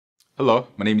Hello,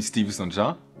 my name is Stevenson,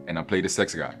 and I play the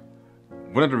sex guy.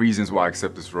 One of the reasons why I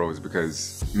accept this role is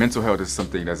because mental health is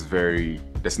something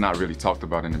that's not really talked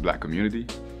about in the Black community,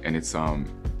 and it's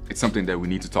something that we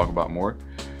need to talk about more.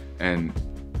 And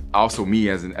also, me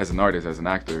as an artist, as an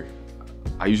actor,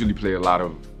 I usually play a lot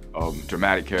of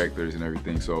dramatic characters and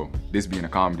everything. So this being a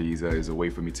comedy is a way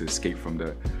for me to escape from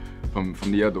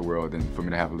the other world and for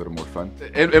me to have a little more fun.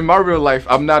 In my real life,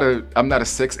 I'm not a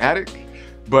sex addict,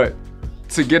 but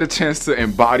to get a chance to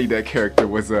embody that character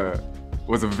was a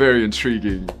very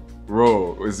intriguing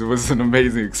role. It was an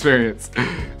amazing experience.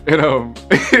 And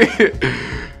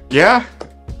yeah,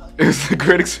 it was a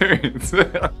great experience.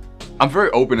 I'm very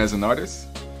open as an artist,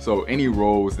 so any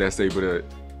roles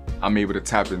I'm able to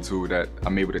tap into, that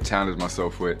I'm able to challenge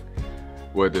myself with,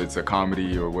 whether it's a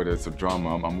comedy or whether it's a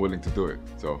drama, I'm willing to do it.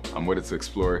 So I'm willing to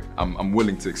explore. I'm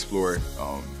willing to explore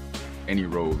any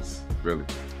roles, really.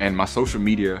 And my social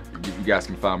media, you guys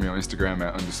can find me on Instagram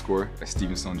at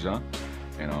 _Stevenson,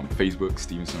 and Facebook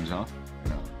Stevenson.